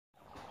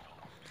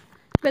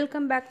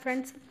Welcome back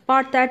friends.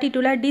 Part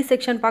 32 ல D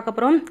section பார்க்க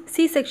போறோம். C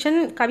section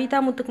கவிதா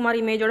முத்துக்குமார்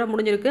இமேஜோட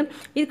முடிஞ்சிருக்கு.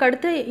 இதுக்கு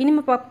அடுத்து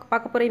இனிமே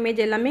பார்க்க போற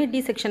இமேஜ் எல்லாமே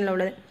D sectionல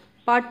உள்ளது.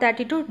 Part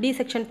 32 D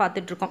section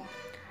பார்த்துட்டு இருக்கோம்.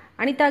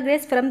 அனிதா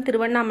கிரேஸ் from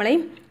திருவண்ணாமலை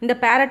இந்த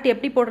parrot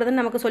எப்படி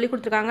போடுறதுன்னு நமக்கு சொல்லி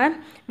கொடுத்திருக்காங்க.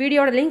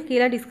 வீடியோட லிங்க்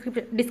கீழ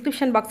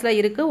description boxல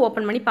இருக்கு.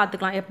 ஓபன் பண்ணி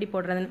பார்த்துக்கலாம் எப்படி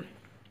போடுறதுன்னு.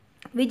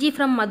 விஜி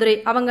ஃப்ரம் மதுரை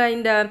அவங்க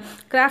இந்த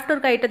கிராஃப்ட்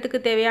ஒர்க் ஐட்டத்துக்கு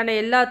தேவையான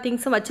எல்லா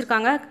திங்ஸும்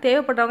வச்சுருக்காங்க.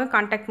 தேவைப்படுறவங்க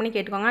காண்டாக்ட் பண்ணி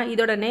கேட்டுக்கோங்க.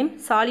 இதோட நேம்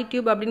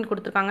சாலிடியூப் அப்படின்னு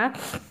கொடுத்துருக்காங்க.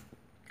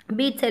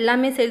 பீட்ஸ்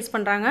எல்லாமே சேல்ஸ்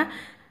பண்ணுறாங்க.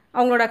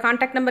 அவங்களோட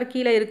காண்டாக்ட் நம்பர்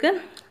கீழே இருக்குது.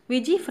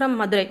 விஜி ஃப்ரம்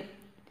மதுரை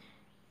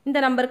இந்த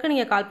நம்பருக்கு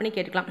நீங்கள் கால் பண்ணி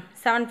கேட்டுக்கலாம்.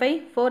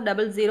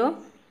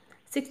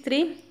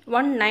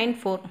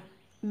 7540063194.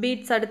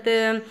 பீட்ஸ் அடுத்து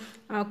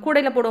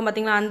கூடையில் போடுவோம்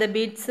பார்த்தீங்களா அந்த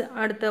பீட்ஸ்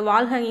அடுத்து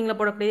வால் ஹேங்கிங்கில்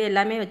போடக்கூடியது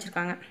எல்லாமே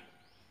வச்சுருக்காங்க.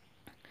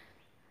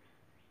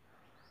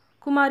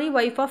 குமாரி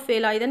ஒய்ஃப் ஆஃப்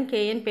வேலாயுதன்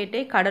கேஎன்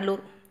பேட்டை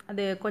கடலூர்.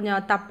 அது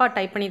கொஞ்சம் தப்பாக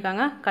டைப்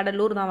பண்ணியிருக்காங்க.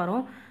 கடலூர் தான்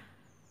வரும்.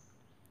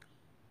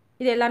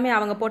 இது எல்லாமே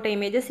அவங்க போட்ட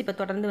இமேஜஸ் இப்போ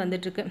தொடர்ந்து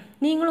வந்துட்டுருக்கு.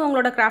 நீங்களும்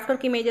உங்களோட கிராஃப்ட்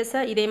ஒர்க் இமேஜஸை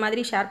இதே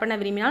மாதிரி ஷேர் பண்ண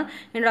விரும்பினால்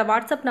என்னோடய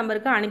வாட்ஸ்அப்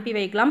நம்பருக்கு அனுப்பி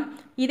வைக்கலாம்.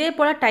 இதே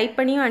போல் டைப்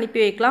பண்ணியும் அனுப்பி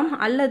வைக்கலாம்.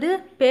 அல்லது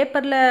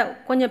பேப்பரில்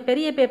கொஞ்சம்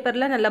பெரிய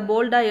பேப்பரில் நல்லா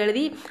போல்டாக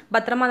எழுதி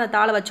பத்திரமா அந்த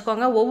தாளை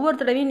வச்சுக்கோங்க. ஒவ்வொரு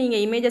தடவையும்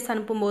நீங்கள் இமேஜஸ்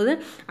அனுப்பும்போது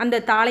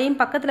அந்த தாளையும்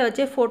பக்கத்தில்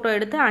வச்சே ஃபோட்டோ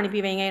எடுத்து அனுப்பி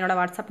வைங்க என்னோடய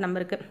வாட்ஸ்அப்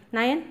நம்பருக்கு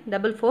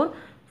 9452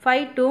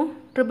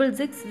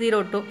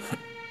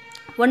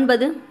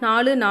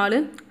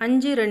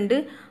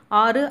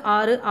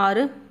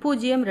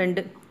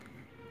 9445266602.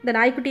 இந்த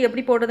நாய்க்குட்டி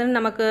எப்படி போடுறதுன்னு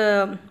நமக்கு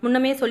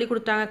முன்னமே சொல்லி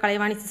கொடுத்தாங்க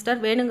கலைவாணி சிஸ்டர்.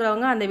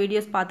 வேணுங்கிறவங்க அந்த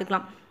வீடியோஸ்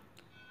பார்த்துக்கலாம்.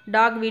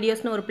 டாக்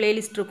வீடியோஸ்னு ஒரு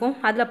பிளேலிஸ்ட் இருக்கும்,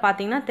 அதில்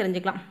பார்த்தீங்கன்னா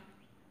தெரிஞ்சுக்கலாம்.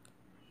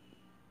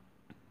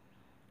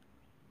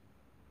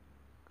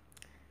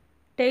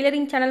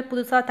 டெய்லரிங் சேனல்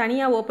புதுசாக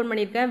தனியாக ஓப்பன்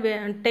பண்ணியிருக்கேன்.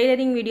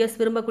 டெய்லரிங் வீடியோஸ்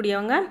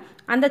விரும்பக்கூடியவங்க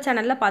அந்த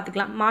சேனலில்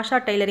பார்த்துக்கலாம். மாஷா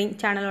டெய்லரிங்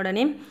சேனலோட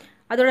நேம்.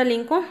 அதோட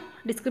லிங்க்கும்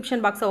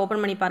டிஸ்கிரிப்ஷன் பாக்ஸை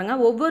ஓப்பன் பண்ணி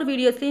பாருங்கள். ஒவ்வொரு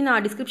வீடியோஸ்லையும்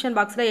நான் டிஸ்கிரிப்ஷன்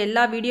பாக்ஸில்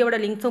எல்லா வீடியோவோட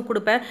லிங்க்ஸும்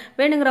கொடுப்பேன்.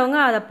 வேணுங்கிறவங்க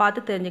அதை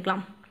பார்த்து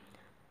தெரிஞ்சுக்கலாம்.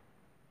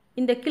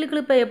 இந்த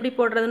கிளுக்கிழுப்பை எப்படி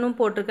போடுறதுன்னு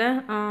போட்டிருக்கேன்.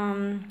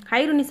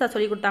 ஹைருனிசா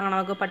சொல்லி கொடுத்தாங்க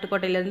நமக்கு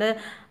பட்டுக்கோட்டையிலேருந்து.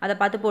 அதை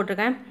பார்த்து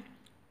போட்டிருக்கேன்.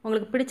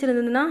 உங்களுக்கு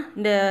பிடிச்சிருந்ததுன்னா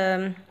இந்த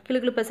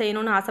கிளுக்கிழுப்பை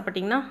செய்யணும்னு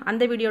ஆசைப்பட்டிங்கன்னா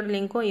அந்த வீடியோட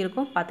லிங்க்கும்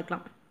இருக்கும்,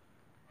 பார்த்துக்கலாம்.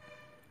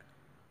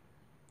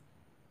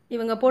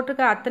 இவங்க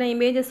போட்டிருக்க அத்தனை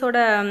இமேஜஸோட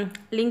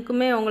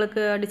லிங்க்குமே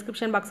உங்களுக்கு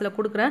டிஸ்கிரிப்ஷன் பாக்ஸில்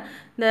கொடுக்குறேன்.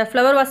 இந்த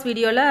ஃப்ளவர் வாஷ்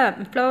வீடியோவில்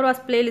ஃப்ளவர்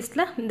வாஷ்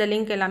பிளேலிஸ்ட்டில் இந்த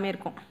லிங்க் எல்லாமே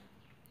இருக்கும்.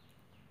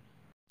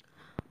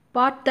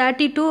 பார்ட்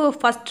 32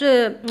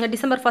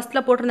 டிசம்பர்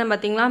 1 போட்டிருந்தேன்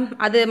பார்த்தீங்களா,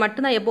 அது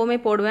மட்டும் தான் எப்போவுமே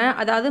போடுவேன்.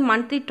 அதாவது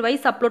மந்த்லி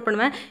ட்வைஸ் அப்லோட்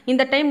பண்ணுவேன்.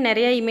 இந்த டைம்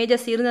நிறைய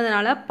இமேஜஸ்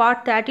இருந்ததுனால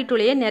பார்ட்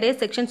 32லேயே நிறைய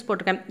செக்ஷன்ஸ்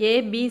போட்டிருக்கேன்.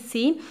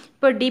 ஏபிசி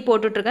இப்போ டி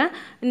போட்டுட்ருக்கேன்.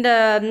 இந்த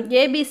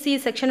ஏபிசி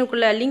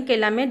செக்ஷனுக்குள்ள லிங்க்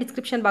எல்லாமே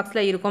டிஸ்கிரிப்ஷன்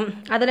பாக்ஸில் இருக்கும்,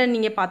 அதில்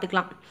நீங்கள்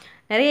பார்த்துக்கலாம்.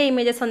 நிறைய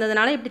இமேஜஸ்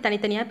வந்ததுனால இப்படி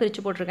தனித்தனியாக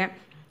பிரித்து போட்டிருக்கேன்.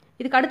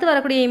 இதுக்கு அடுத்து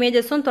வரக்கூடிய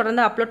இமேஜஸும்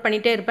தொடர்ந்து அப்லோட்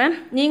பண்ணிகிட்டே இருப்பேன்.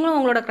 நீங்களும்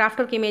உங்களோட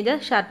கிராஃப்ட் ஒர்க் இமேஜை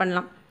ஷேர்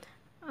பண்ணலாம்.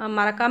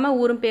 மறக்காமல்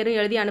ஊரும் பேரும்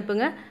எழுதி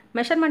அனுப்புங்க.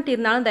 மெஷர்மெண்ட்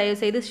இருந்தாலும்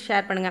தயவுசெய்து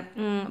ஷேர் பண்ணுங்கள்.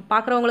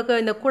 பார்க்குறவங்களுக்கு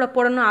இந்த கூட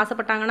போடணும்னு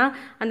ஆசைப்பட்டாங்கன்னா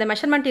அந்த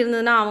மெஷர்மெண்ட்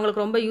இருந்ததுன்னா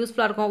அவங்களுக்கு ரொம்ப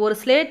யூஸ்ஃபுல்லாக இருக்கும். ஒரு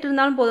ஸ்லேட்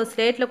இருந்தாலும் போதும்,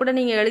 ஸ்லேட்டில் கூட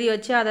நீங்கள் எழுதி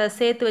வச்சு அதை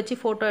சேர்த்து வச்சு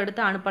ஃபோட்டோ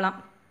எடுத்து அனுப்பலாம்.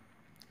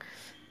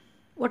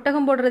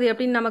 ஒட்டகம் போடுறது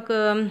எப்படின்னு நமக்கு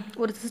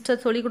ஒரு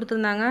சிஸ்டர் சொல்லி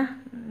கொடுத்துருந்தாங்க.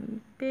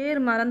 பேர்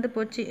மறந்து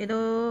போச்சு, ஏதோ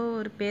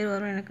ஒரு பேர்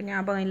வரும், எனக்கு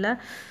ஞாபகம் இல்லை.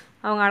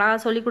 அவங்க அழகாக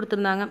சொல்லி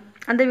கொடுத்துருந்தாங்க.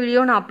 அந்த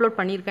வீடியோ நான் அப்லோட்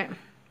பண்ணியிருக்கேன்.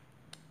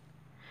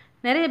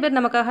 நிறைய பேர்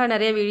நமக்காக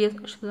நிறைய வீடியோஸ்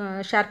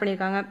ஷேர்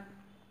பண்ணியிருக்காங்க.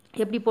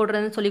 எப்படி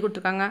போடுறதுன்னு சொல்லி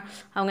கொடுத்துருக்காங்க.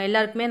 அவங்க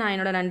எல்லாருக்குமே நான்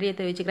என்னோடய நன்றியை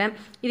தெரிவிச்சுக்கிறேன்.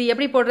 இது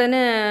எப்படி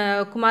போடுறதுன்னு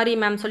குமாரி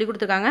மேம் சொல்லி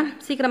கொடுத்துருக்காங்க.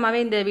 சீக்கிரமாகவே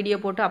இந்த வீடியோ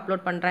போட்டு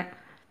அப்லோட் பண்ணுறேன்.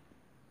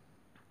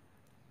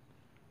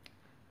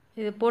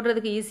 இது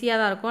போடுறதுக்கு ஈஸியாக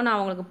தான் இருக்கும். நான்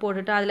அவங்களுக்கு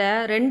போட்டுட்டு அதில்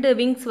 2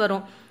 விங்ஸ்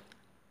வரும்,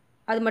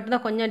 அது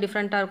மட்டும்தான் கொஞ்சம்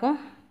டிஃப்ரெண்ட்டாக இருக்கும்.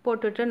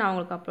 போட்டுட்டு நான்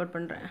உங்களுக்கு அப்லோட்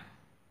பண்ணுறேன்.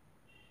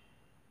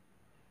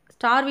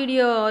 ஸ்டார்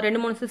வீடியோ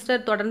 2-3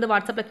 சிஸ்டர் தொடர்ந்து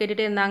வாட்ஸ்அப்பில்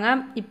கேட்டுகிட்டே இருந்தாங்க.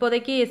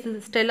 இப்போதைக்கு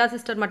ஸ்டெல்லா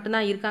சிஸ்டர்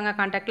மட்டும்தான் இருக்காங்க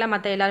காண்டாக்டில்.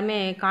 மற்ற எல்லாருமே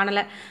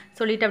காணலை,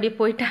 சொல்லிவிட்டு அப்படியே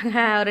போயிட்டாங்க.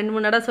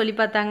 2-3 தடவை சொல்லி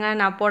பார்த்தாங்க,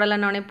 நான்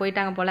போடலைன்னொடனே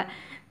போயிட்டாங்க போல்.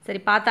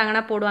 சரி,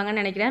 பார்த்தாங்கன்னா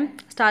போடுவாங்கன்னு நினைக்கிறேன்.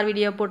 ஸ்டார்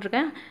வீடியோ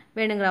போட்டிருக்கேன்,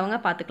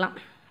 வேணுங்கிறவங்க பார்த்துக்கலாம்.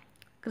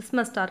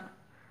 கிறிஸ்மஸ் ஸ்டார்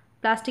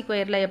பிளாஸ்டிக்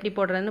ஒயரில் எப்படி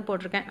போடுறதுன்னு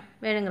போட்டிருக்கேன்,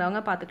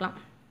 வேணுங்கிறவங்க பார்த்துக்கலாம்.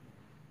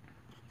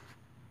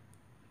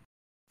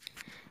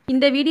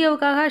 இந்த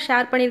வீடியோவுக்காக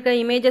ஷேர் பண்ணியிருக்க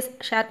இமேஜஸ்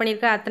ஷேர்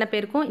பண்ணியிருக்க அத்தனை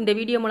பேருக்கும் இந்த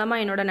வீடியோ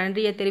மூலமாக என்னோட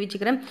நன்றியை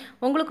தெரிவிச்சுக்கிறேன்.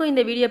 உங்களுக்கும்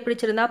இந்த வீடியோ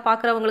பிடிச்சிருந்தா,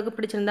 பார்க்குறவங்களுக்கு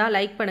பிடிச்சிருந்தா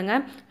லைக்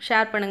பண்ணுங்கள்,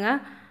 ஷேர் பண்ணுங்கள்.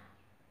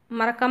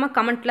 மறக்காமல்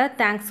கமெண்ட்டில்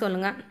தேங்க்ஸ்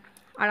சொல்லுங்கள்.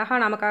 அழகாக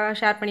நமக்காக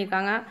ஷேர்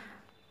பண்ணியிருக்காங்க.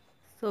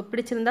 ஸோ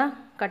பிடிச்சிருந்தா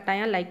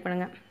கட்டாயம் லைக்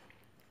பண்ணுங்கள்.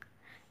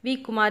 We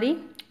Kumari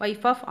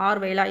wife of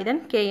R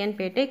Velayudhan KN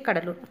பேட்டை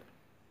கடலூர்.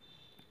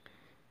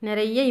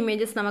 நிறைய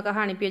இமேஜஸ்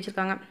நமக்காக அனுப்பி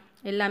வச்சுருக்காங்க.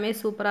 எல்லாமே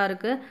சூப்பராக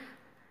இருக்குது.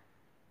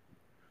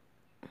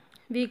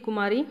 We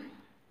Kumari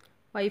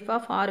wife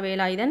of R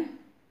Velayudhan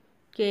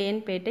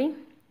KN பேட்டை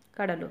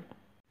கடலூர்.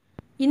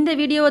 இந்த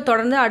வீடியோவை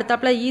தொடர்ந்து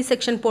அடுத்தாப்பில் இ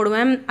செக்ஷன்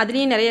போடுவேன்.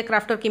 அதுலேயும் நிறைய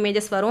கிராஃப்ட் ஒர்க்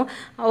இமேஜஸ் வரும்.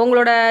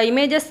 உங்களோட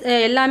இமேஜஸ்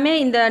எல்லாமே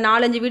இந்த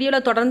 4-5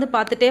 வீடியோவில் தொடர்ந்து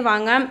பார்த்துட்டே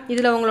வாங்க.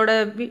 இதில் உங்களோட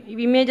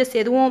இமேஜஸ்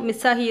எதுவும்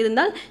மிஸ் ஆகி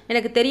இருந்தால்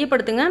எனக்கு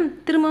தெரியப்படுத்துங்க.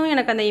 திரும்பவும்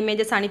எனக்கு அந்த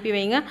இமேஜஸ் அனுப்பி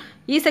வைங்க.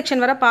 இ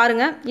செக்ஷன் வர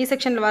பாருங்கள். இ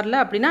செக்ஷனில் வரல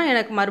அப்படின்னா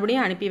எனக்கு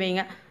மறுபடியும் அனுப்பி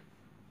வைங்க.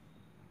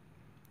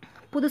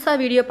 புதுசாக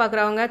வீடியோ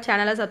பார்க்குறவங்க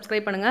சேனலை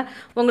சப்ஸ்கிரைப் பண்ணுங்கள்.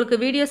 உங்களுக்கு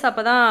வீடியோஸ்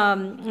அப்போ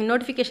தான்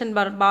நோட்டிஃபிகேஷன்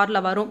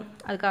பாரில் வரும்.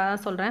 அதுக்காக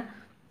தான் சொல்கிறேன்.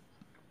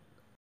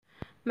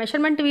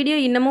 மெஷர்மெண்ட் வீடியோ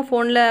இன்னமும்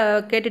ஃபோனில்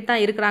கேட்டுட்டு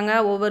தான் இருக்கிறாங்க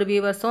ஒவ்வொரு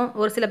வியூவர்ஸும்.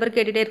 ஒரு சில பேர்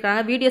கேட்டுகிட்டே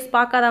இருக்கிறாங்க. வீடியோஸ்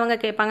பார்க்காதவங்க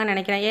கேட்பாங்கன்னு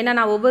நினைக்கிறேன். ஏன்னா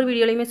நான் ஒவ்வொரு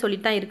வீடியோலையுமே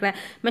சொல்லிட்டு தான் இருக்கிறேன்.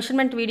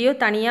 மெஷர்மெண்ட் வீடியோ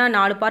தனியாக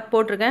 4 பார்ட்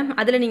போட்டிருக்கேன்.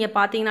 அதில் நீங்கள்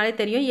பார்த்தீங்கனாலே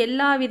தெரியும்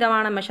எல்லா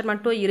விதமான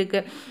மெஷர்மெண்ட்டும்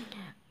இருக்குது.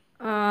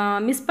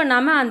 மிஸ்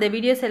பண்ணாமல் அந்த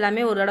வீடியோஸ்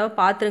எல்லாமே ஒரு தடவை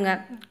பார்த்துருங்க.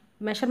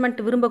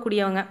 மெஷர்மெண்ட்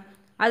விரும்பக்கூடியவங்க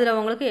அதில்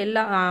உங்களுக்கு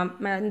எல்லா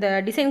இந்த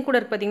டிசைன் கூட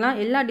இருக்குது பார்த்தீங்களா,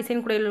 எல்லா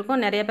டிசைன்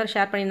கூடைகளுக்கும் நிறைய பேர்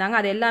ஷேர் பண்ணியிருந்தாங்க.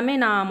 அது எல்லாமே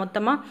நான்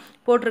மொத்தமாக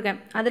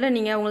போட்டிருக்கேன். அதில்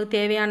நீங்கள் உங்களுக்கு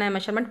தேவையான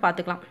மெஷர்மெண்ட்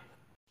பார்த்துக்கலாம்.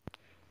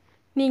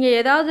 நீங்கள்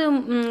ஏதாவது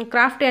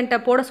கிராஃப்ட் என்கிட்ட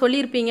போட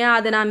சொல்லியிருப்பீங்க,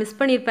 அதை நான் மிஸ்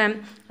பண்ணியிருப்பேன்,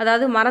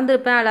 அதாவது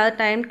மறந்துருப்பேன், அதாவது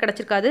டைம்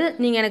கிடச்சிருக்காது.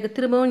 நீங்கள் எனக்கு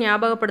திரும்பவும்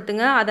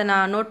ஞாபகப்படுத்துங்க. அதை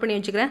நான் நோட் பண்ணி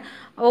வச்சுக்கிறேன்.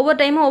 ஒவ்வொரு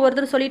டைமும்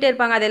ஒவ்வொருத்தரும் சொல்லிகிட்டே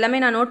இருப்பாங்க. அது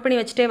எல்லாமே நான் நோட் பண்ணி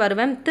வச்சுட்டே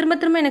வருவேன். திரும்ப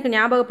திரும்ப எனக்கு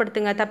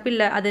ஞாபகப்படுத்துங்க,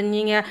 தப்பில்லை. அது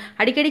நீங்கள்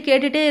அடிக்கடி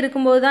கேட்டுகிட்டே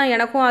இருக்கும்போது தான்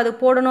எனக்கும் அது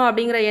போடணும்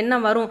அப்படிங்கிற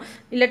எண்ணம் வரும்.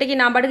 இல்லாட்டிக்கு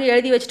நான் பாட்டுக்கு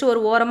எழுதி வச்சுட்டு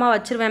ஒரு ஓரமாக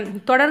வச்சுருவேன்.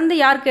 தொடர்ந்து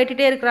யார்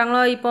கேட்டுகிட்டே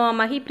இருக்கிறாங்களோ, இப்போ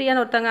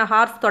மகிப்பிரியான்னு ஒருத்தங்க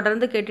ஹார்ஸ்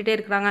தொடர்ந்து கேட்டுகிட்டே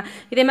இருக்கிறாங்க.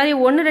 இதே மாதிரி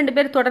 1-2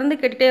 பேர் தொடர்ந்து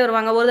கேட்டுகிட்டே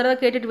வருவாங்க. ஒரு தடவை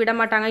கேட்டுட்டு விட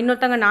மாட்டாங்க.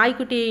 இன்னொருத்தங்க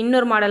நாய்க்குட்டி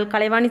இன்னொரு மாடல்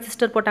கலைவாணி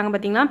சிஸ்டர் போட்டாங்க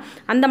பார்த்தீங்களா,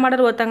 அந்த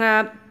மாடல் ஒருத்தங்க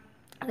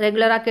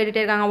ரெகுலராக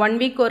கேட்டுகிட்டே இருக்காங்க. 1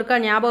 வீக் ஒருக்கா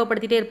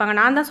ஞாபகப்படுத்திகிட்டே இருப்பாங்க.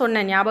 நான் தான்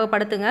சொன்னேன்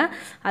ஞாபகப்படுத்துங்க,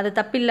 அது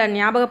தப்பில்லை.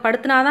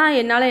 ஞாபகப்படுத்தினா தான்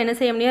என்னால் என்ன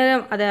செய்ய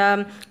முடியும், அதை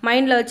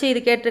மைண்டில் வச்சு இது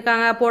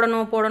கேட்டிருக்காங்க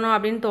போடணும் போடணும்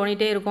அப்படின்னு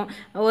தோணிகிட்டே இருக்கும்.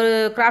 ஒரு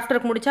கிராஃப்ட்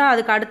ஒர்க் முடித்தா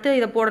அதுக்கு அடுத்து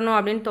இதை போடணும்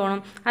அப்படின்னு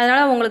தோணும்.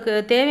 அதனால் உங்களுக்கு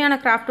தேவையான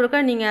கிராஃப்ட்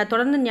ஒர்க்கை நீங்கள்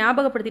தொடர்ந்து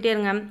ஞாபகப்படுத்திகிட்டே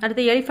இருங்க.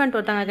 அடுத்து எலிஃபண்ட்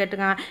ஒருத்தங்க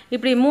கேட்டிருக்காங்க.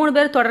 இப்படி 3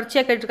 பேர்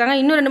தொடர்ச்சியாக கேட்டுருக்காங்க.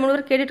 இன்னும் 2-3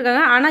 பேர்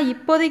கேட்டுட்ருக்காங்க. ஆனால்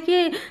இப்போதைக்கு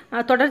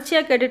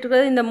தொடர்ச்சியாக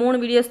கேட்டுட்ருக்கிறது இந்த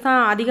 3 வீடியோஸ்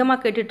தான்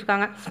அதிகமாக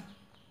கேட்டுட்ருக்காங்க.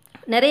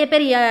 நிறைய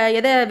பேர்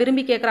எதை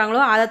விரும்பி கேட்குறாங்களோ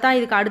அதை தான்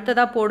இதுக்கு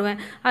அடுத்ததாக போடுவேன்.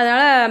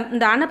 அதனால்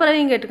இந்த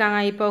அன்னப்பறவையும் கேட்டிருக்காங்க.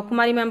 இப்போ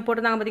குமாரி மேம்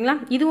போட்டிருந்தாங்க பார்த்தீங்களா,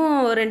 இதுவும்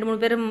 2-3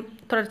 பேர்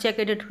தொடர்ச்சியாக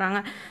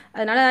கேட்டுட்ருக்காங்க.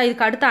 அதனால்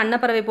இதுக்கு அடுத்து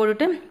அன்னப்பறவை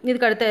போட்டுட்டு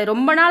இதுக்கு அடுத்து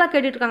ரொம்ப நாளாக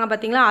கேட்டுட்ருக்காங்க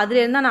பார்த்தீங்களா,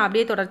 அதுலேருந்து தான் நான்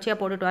அப்படியே தொடர்ச்சியாக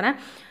போட்டுட்டு வரேன்.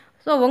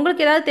 ஸோ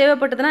உங்களுக்கு ஏதாவது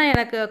தேவைப்பட்டதுன்னா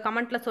எனக்கு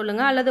கமெண்ட்டில்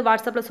சொல்லுங்கள் அல்லது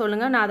வாட்ஸ்அப்பில்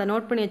சொல்லுங்கள். நான் அதை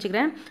நோட் பண்ணி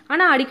வச்சுக்கிறேன்.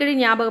 ஆனால் அடிக்கடி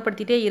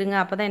ஞாபகப்படுத்திகிட்டே இருங்க.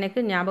 அப்போ தான்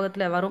எனக்கு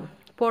ஞாபகத்தில் வரும்,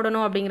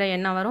 போடணும் அப்படிங்கிற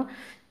எண்ணம் வரும்.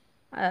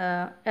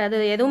 அது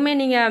எதுவுமே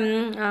நீங்கள்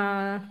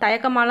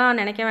தயக்கமாலாம்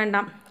நினைக்க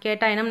வேண்டாம்.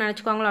 கேட்டால் என்ன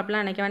நினச்சிக்குவாங்களோ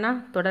அப்படிலாம் நினைக்க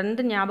வேண்டாம்.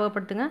 தொடர்ந்து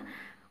ஞாபகப்படுத்துங்க.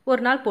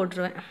 ஒரு நாள்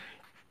போட்டுருவேன்.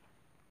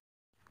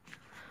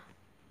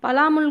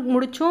 பலாமுள்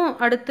முடிச்சும்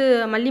அடுத்து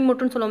மல்லி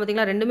மொட்டுன்னு சொல்லுவோம்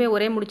பார்த்தீங்களா, ரெண்டுமே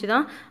ஒரே முடிச்சு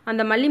தான்.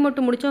 அந்த மல்லி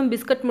மொட்டு முடிச்சும்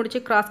பிஸ்கட் முடிச்சு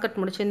கிராஸ்கட்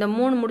முடிச்சு இந்த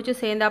 3 முடிச்சு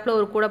சேர்ந்தாப்பில்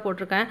ஒரு கூட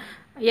போட்டிருக்கேன்.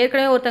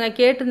 ஏற்கனவே ஒருத்தங்க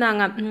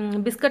கேட்டிருந்தாங்க,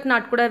 பிஸ்கட்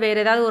நாட் கூட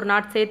வேறு ஏதாவது ஒரு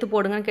நாட் சேர்த்து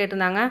போடுங்கன்னு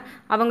கேட்டிருந்தாங்க.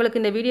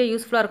 அவங்களுக்கு இந்த வீடியோ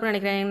யூஸ்ஃபுல்லாக இருக்கும்னு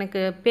நினைக்கிறேன்.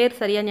 எனக்கு பேர்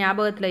சரியாக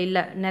ஞாபகத்தில்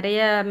இல்லை, நிறைய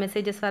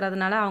மெசேஜஸ்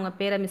வரதுனால அவங்க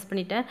பேரை மிஸ்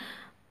பண்ணிட்டேன்.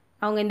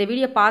 அவங்க இந்த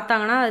வீடியோ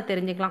பார்த்தாங்கன்னா அது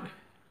தெரிஞ்சுக்கலாம்.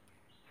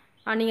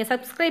 நீங்கள்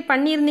சப்ஸ்கிரைப்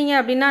பண்ணியிருந்தீங்க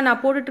அப்படின்னா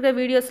நான் போட்டுட்ருக்க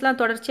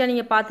வீடியோஸ்லாம் தொடர்ச்சியாக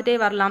நீங்கள் பார்த்துட்டே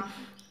வரலாம்.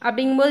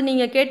 அப்படிங்கும்போது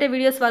நீங்கள் கேட்ட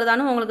வீடியோஸ்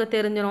வருதானு உங்களுக்கு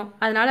தெரிஞ்சிடும்.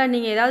 அதனால்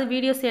நீங்கள் ஏதாவது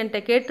வீடியோஸ் என்கிட்ட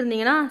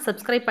கேட்டிருந்தீங்கன்னா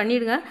சப்ஸ்கிரைப்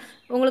பண்ணிவிடுங்க.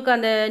 உங்களுக்கு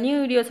அந்த நியூ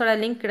வீடியோஸோட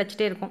லிங்க்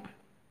கிடச்சிட்டே இருக்கும்.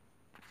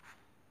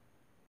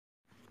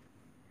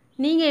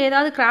 நீங்கள்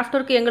ஏதாவது கிராஃப்ட்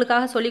ஒர்க்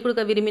எங்களுக்காக சொல்லிக்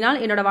கொடுக்க விரும்பினால்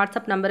என்னோடய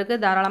வாட்ஸ்அப் நம்பருக்கு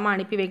தாராளமாக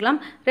அனுப்பி வைக்கலாம்.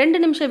 2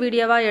 நிமிஷம்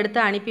வீடியோவாக எடுத்து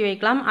அனுப்பி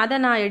வைக்கலாம். அதை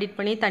நான் எடிட்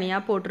பண்ணி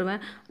தனியாக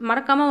போட்டுருவேன்.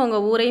 மறக்காமல்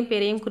உங்கள் ஊரையும்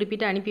பேரையும்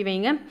குறிப்பிட்டு அனுப்பி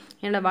வைங்க.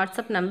 என்னோடய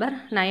வாட்ஸ்அப் நம்பர்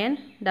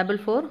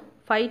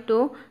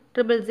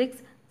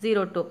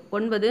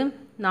 9445266602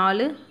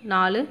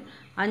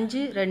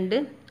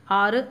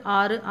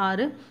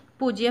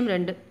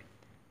 9445266602.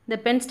 இந்த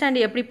பென்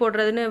ஸ்டாண்டு எப்படி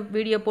போடுறதுன்னு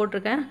வீடியோ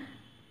போட்டிருக்கேன்,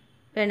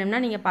 வேணும்னா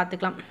நீங்கள்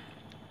பார்த்துக்கலாம்.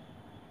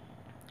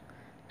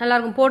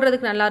 நல்லாயிருக்கும்,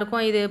 போடுறதுக்கு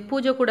நல்லாயிருக்கும். இது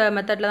பூஜை கூட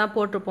மெத்தடில் தான்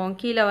போட்டிருப்போம்.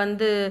 கீழே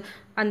வந்து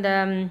அந்த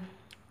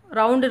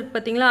ரவுண்டு இருக்குது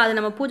பார்த்தீங்களா, அது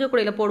நம்ம பூஜை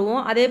கூடையில்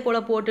போடுவோம். அதே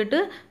போல் போட்டுட்டு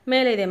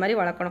மேலே இதே மாதிரி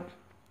வளர்க்கணும்.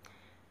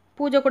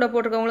 பூஜை கூட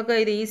போட்டிருக்கவங்களுக்கு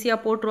இது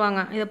ஈஸியாக போட்டுருவாங்க.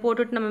 இதை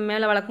போட்டுட்டு நம்ம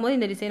மேலே வளர்க்கும் போது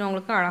இந்த டிசைன்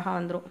உங்களுக்கு அழகாக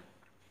வந்துடும்.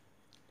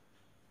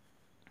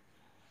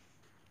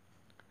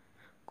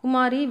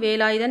 குமாரி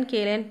வேலாயுதன்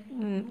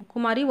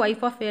குமாரி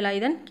ஒய்ஃப் ஆஃப்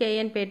வேலாயுதன்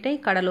கேஎன் பேட்டை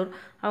கடலூர்.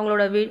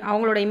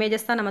 அவங்களோட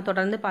இமேஜஸ் தான் நம்ம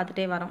தொடர்ந்து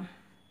பார்த்துட்டே வரோம்.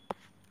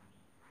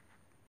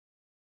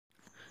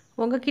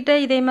 உங்ககிட்ட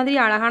இதே மாதிரி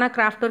அழகான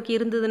கிராஃப்ட் ஒர்க்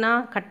இருந்ததுன்னா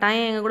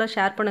கட்டாயம் எங்கள் கூட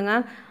ஷேர்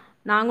பண்ணுங்கள்.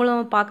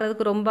 நாங்களும்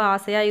பார்க்குறதுக்கு ரொம்ப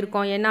ஆசையாக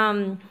இருக்கோம். ஏன்னா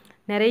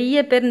நிறைய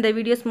பேர் இந்த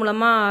வீடியோஸ்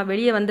மூலமாக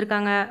வெளியே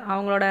வந்திருக்காங்க.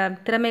 அவங்களோட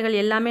திறமைகள்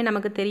எல்லாமே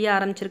நமக்கு தெரிய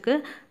ஆரம்பிச்சிருக்கு.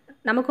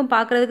 நமக்கும்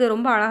பார்க்குறதுக்கு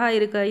ரொம்ப அழகாக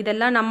இருக்குது.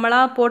 இதெல்லாம்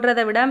நம்மளாக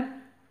போடுறத விட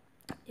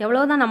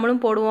எவ்வளோ தான்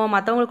நம்மளும் போடுவோம்,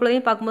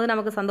 மற்றவங்களுக்குள்ளேயும் பார்க்கும்போது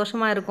நமக்கு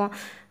சந்தோஷமாக இருக்கும்.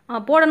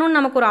 போடணும்னு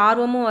நமக்கு ஒரு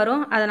ஆர்வமும்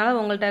வரும். அதனால்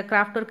உங்கள்கிட்ட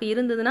கிராஃப்ட் ஒர்க்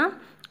இருந்ததுன்னா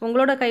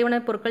உங்களோட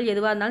கைவினைப் பொருட்கள்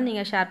எதுவாக இருந்தாலும்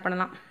நீங்கள் ஷேர்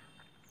பண்ணலாம்.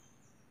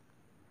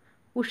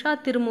 உஷா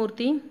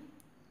திருமூர்த்தி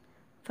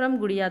ஃப்ரம்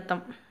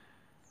குடியாத்தம்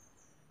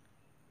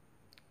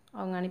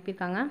அவங்க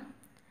அனுப்பியிருக்காங்க.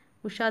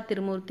 Usha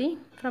Thirumurthy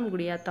from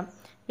Gudiyatham.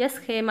 S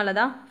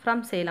Hemalatha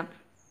from Salem.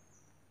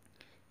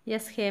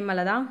 S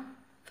Hemalatha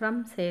from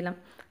Salem.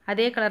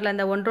 அதே கலரில்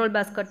இந்த ஒன் ரோல்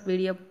பாஸ்கட்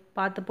வீடியோ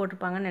பார்த்து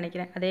போட்டிருப்பாங்கன்னு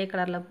நினைக்கிறேன். அதே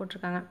கலரில்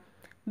போட்டிருக்காங்க.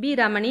 B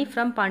Ramani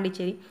from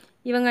Pondicherry.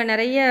 இவங்க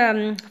நிறைய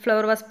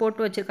ஃப்ளவர் வாஸ்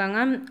போட்டு வச்சுருக்காங்க.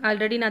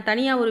 ஆல்ரெடி நான்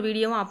தனியாக ஒரு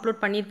வீடியோவும்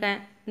அப்லோட் பண்ணியிருக்கேன்.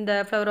 இந்த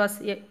ஃப்ளவர் வாஸ்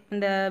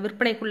இந்த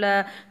விற்பனைக்குள்ள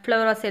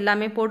ஃப்ளவர் வாஸ்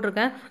எல்லாமே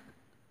போட்டிருக்கேன்.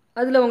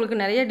 அதில்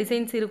உங்களுக்கு நிறைய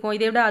டிசைன்ஸ் இருக்கும்,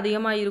 இதை விட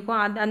அதிகமாக இருக்கும்.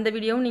 அந்த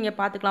வீடியோவும் நீங்கள்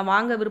பார்த்துக்கலாம்.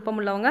 வாங்க விருப்பம்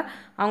உள்ளவங்க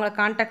அவங்கள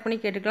காண்டாக்ட் பண்ணி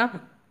கேட்டுக்கலாம்.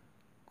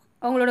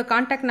 அவங்களோட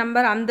காண்டாக்ட்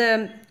நம்பர் அந்த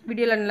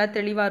வீடியோவில் நல்லா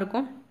தெளிவாக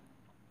இருக்கும்.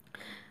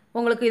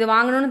 உங்களுக்கு இது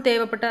வாங்கணும்னு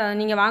தேவைப்பட்ட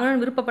நீங்கள்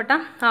வாங்கணும்னு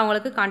விருப்பப்பட்டால்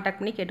அவங்களுக்கு காண்டாக்ட்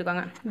பண்ணி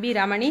கேட்டுக்கோங்க. B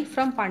Ramani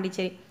from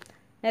Pondicherry.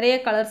 நிறைய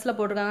கலர்ஸில்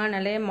போட்டிருக்காங்க,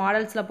 நிறைய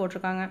மாடல்ஸில்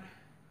போட்டிருக்காங்க.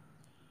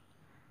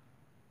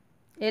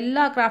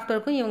 எல்லா கிராஃப்ட்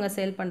ஒர்க்கும் இவங்க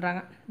சேல்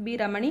பண்ணுறாங்க. B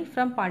Ramani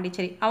from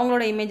Pondicherry.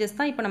 அவங்களோட இமேஜஸ்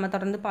தான் இப்போ நம்ம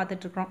தொடர்ந்து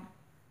பார்த்துட்ருக்குறோம்.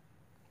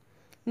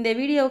 இந்த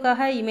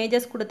வீடியோவுக்காக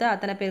இமேஜஸ் கொடுத்த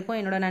அத்தனை பேருக்கும்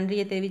என்னோட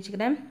நன்றியை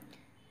தெரிவிச்சுக்கிறேன்.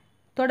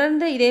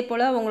 தொடர்ந்து இதே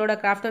போல் உங்களோட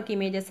கிராஃப்ட் ஒர்க்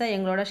இமேஜஸை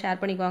எங்களோட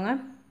ஷேர் பண்ணிக்கோங்க.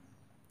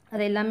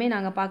 அது எல்லாமே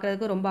நாங்கள்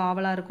பார்க்குறதுக்கு ரொம்ப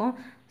ஆவலாக இருக்கும்.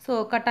 ஸோ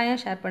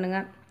கட்டாயம் ஷேர்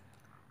பண்ணுங்கள்.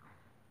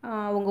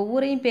 உங்கள்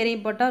ஊரையும்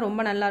பேரையும் போட்டால்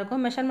ரொம்ப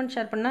நல்லாயிருக்கும். மெஷர்மெண்ட்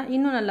ஷேர் பண்ணால்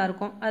இன்னும்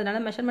நல்லாயிருக்கும்.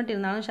 அதனால் மெஷர்மெண்ட்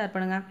இருந்தாலும் ஷேர்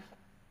பண்ணுங்கள்.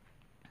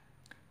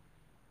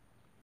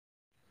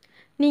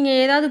 நீங்கள்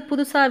ஏதாவது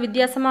புதுசாக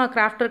வித்தியாசமாக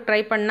கிராஃப்ட் ஒர்க் ட்ரை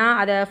பண்ணால்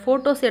அதை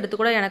ஃபோட்டோஸ் எடுத்து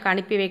கூட எனக்கு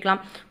அனுப்பி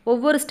வைக்கலாம்.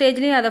 ஒவ்வொரு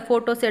ஸ்டேஜ்லேயும் அதை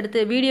ஃபோட்டோஸ் எடுத்து,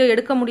 வீடியோ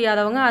எடுக்க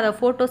முடியாதவங்க அதை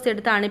ஃபோட்டோஸ்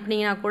எடுத்து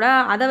அனுப்பினீங்கன்னா கூட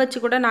அதை வச்சு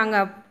கூட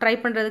நாங்கள் ட்ரை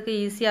பண்ணுறதுக்கு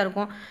ஈஸியாக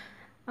இருக்கும்.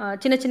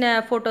 சின்ன சின்ன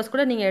ஃபோட்டோஸ்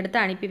கூட நீங்கள் எடுத்து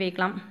அனுப்பி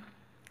வைக்கலாம்.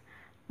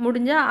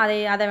 முடிஞ்சால்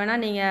அதை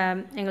வேணால் நீங்கள்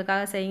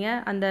எங்களுக்காக செய்யுங்க.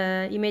 அந்த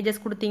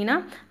இமேஜஸ் கொடுத்தீங்கன்னா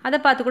அதை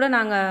பார்த்து கூட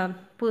நாங்கள்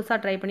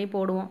புதுசாக ட்ரை பண்ணி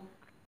போடுவோம்.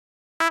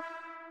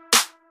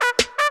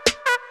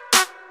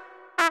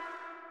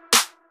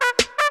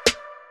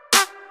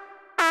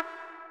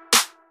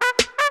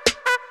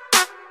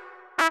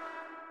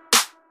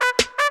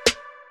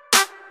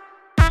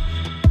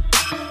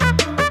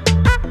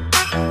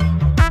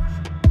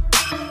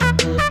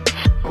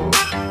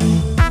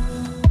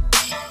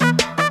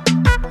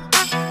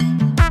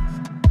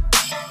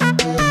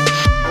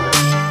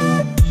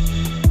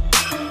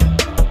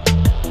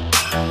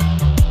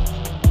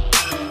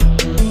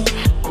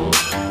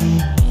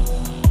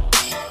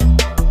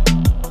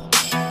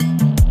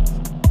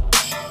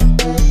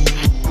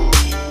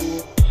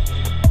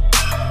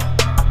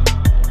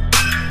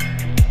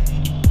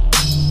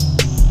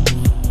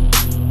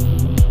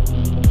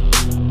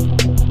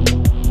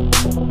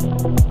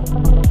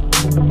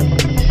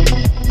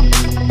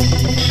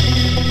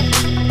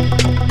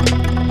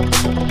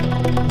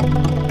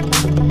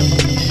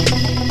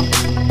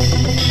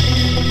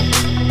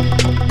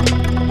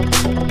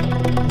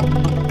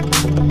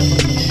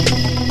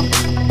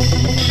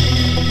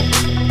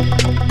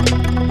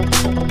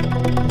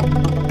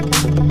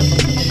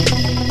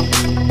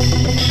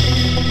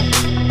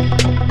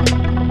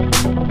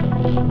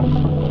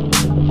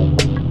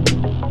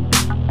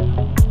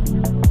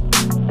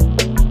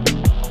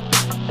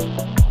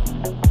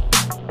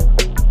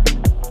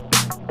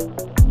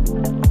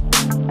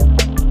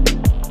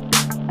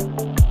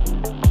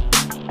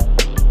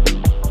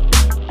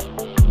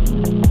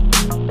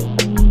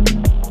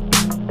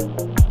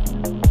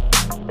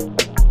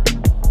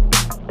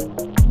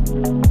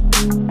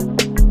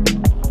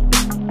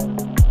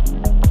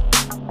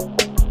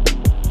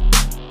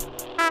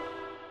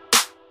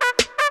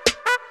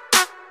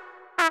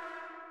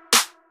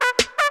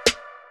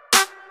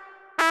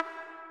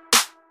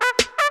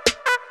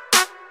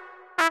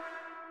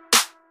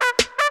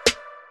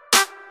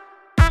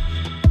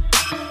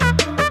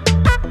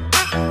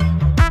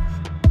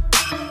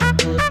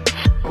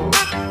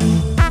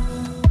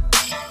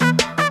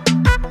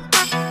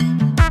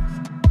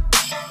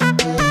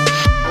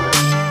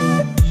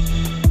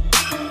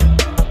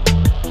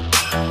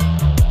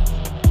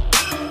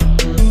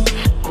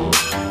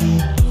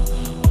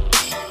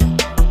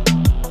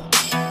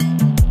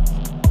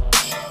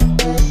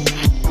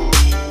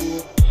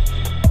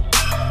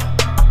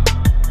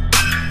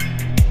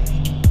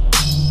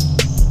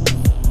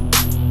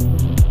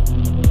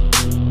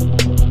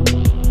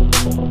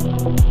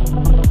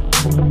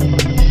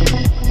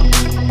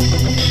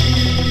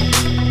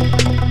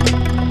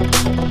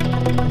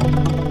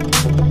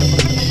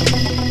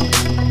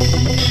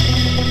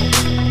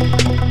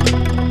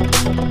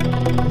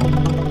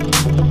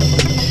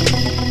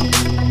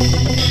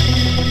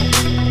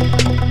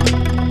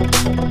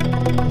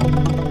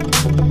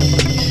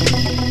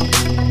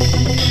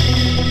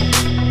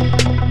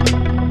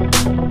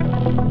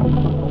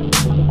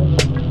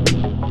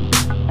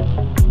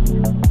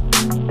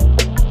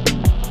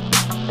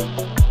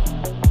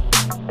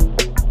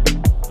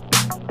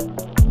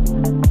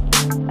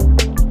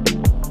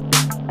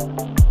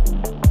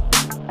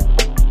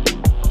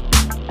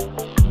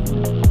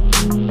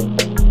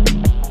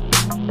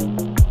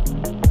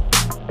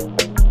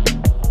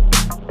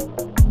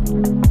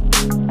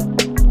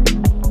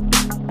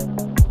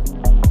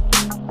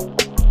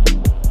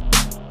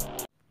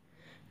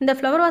 இந்த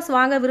ஃப்ளவர் வாஸ்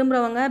வாங்க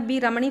விரும்புகிறவங்க பி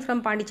ரமணி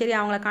ஃப்ரம் பாண்டிச்சேரி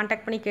அவங்கள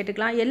காண்டாக்ட் பண்ணி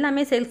கேட்டுக்கலாம்.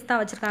 எல்லாமே சேல்ஸ் தான்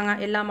வச்சுருக்காங்க,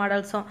 எல்லா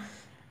மாடல்ஸும்.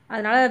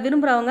 அதனால்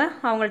விரும்புகிறவங்க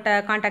அவங்கள்ட்ட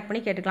காண்டாக்ட்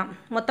பண்ணி கேட்டுக்கலாம்.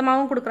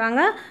 மொத்தமாகவும்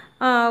கொடுக்குறாங்க,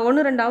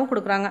 1-2ஆகவும்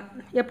கொடுக்குறாங்க.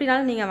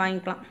 எப்படினாலும் நீங்கள்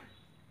வாங்கிக்கலாம்.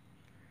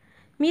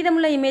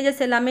 மீதமுள்ள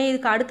இமேஜஸ் எல்லாமே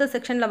இதுக்கு அடுத்த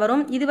செக்ஷனில்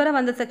வரும். இதுவரை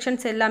வந்த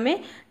செக்ஷன்ஸ் எல்லாமே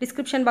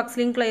டிஸ்கிரிப்ஷன் பாக்ஸ்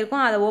லிங்க்கில்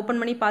இருக்கும். அதை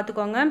ஓப்பன் பண்ணி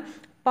பார்த்துக்கோங்க.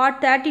 பார்ட்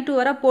 32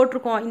 வரை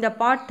போட்டிருக்கோம். இந்த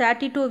பார்ட்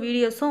 32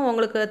 வீடியோஸும்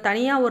உங்களுக்கு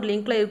தனியாக ஒரு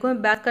லிங்க்கில் இருக்கும்.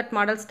 Basket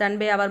models done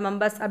by our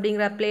members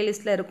அப்படிங்கிற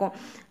பிளேலிஸ்ட்டில் இருக்கும்.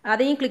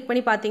 அதையும் கிளிக்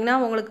பண்ணி பார்த்தீங்கன்னா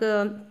உங்களுக்கு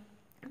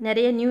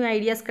நிறைய நியூ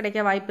ஐடியாஸ்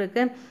கிடைக்க வாய்ப்பு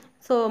இருக்குது.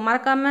 ஸோ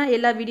மறக்காமல்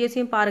எல்லா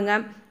வீடியோஸையும்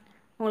பாருங்கள்.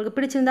 உங்களுக்கு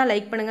பிடிச்சிருந்தால்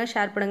லைக் பண்ணுங்கள்,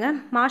 ஷேர் பண்ணுங்கள்.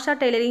 மாஷா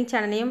டெய்லரிங்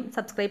சேனலையும்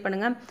சப்ஸ்கிரைப்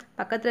பண்ணுங்கள்.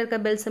 பக்கத்தில் இருக்க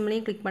பெல்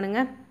சிம்லையும் கிளிக்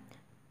பண்ணுங்கள்.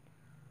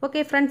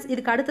 ஓகே ஃப்ரெண்ட்ஸ்,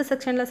 இதுக்கு அடுத்த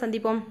செக்ஷனில்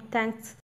சந்திப்போம். தேங்க்ஸ்.